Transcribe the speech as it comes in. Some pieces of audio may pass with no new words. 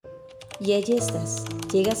Y allí estás,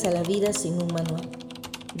 llegas a la vida sin un manual,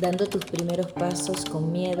 dando tus primeros pasos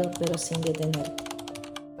con miedo pero sin detenerte.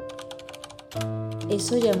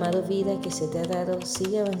 Eso llamado vida que se te ha dado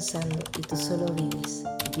sigue avanzando y tú solo vives.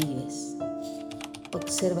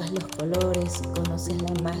 Observas los colores, conoces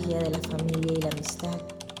la magia de la familia y la amistad,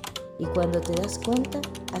 y cuando te das cuenta,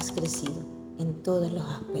 has crecido en todos los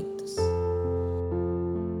aspectos.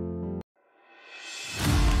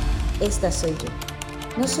 Esta soy yo.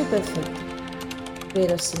 No soy perfecta,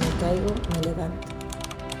 pero si me caigo, me levanto.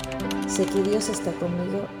 Sé que Dios está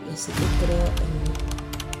conmigo y así que creo en mí.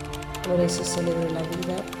 Por eso celebro la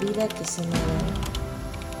vida que se me ha dado,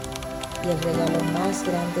 y el regalo más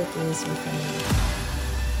grande que es mi familia.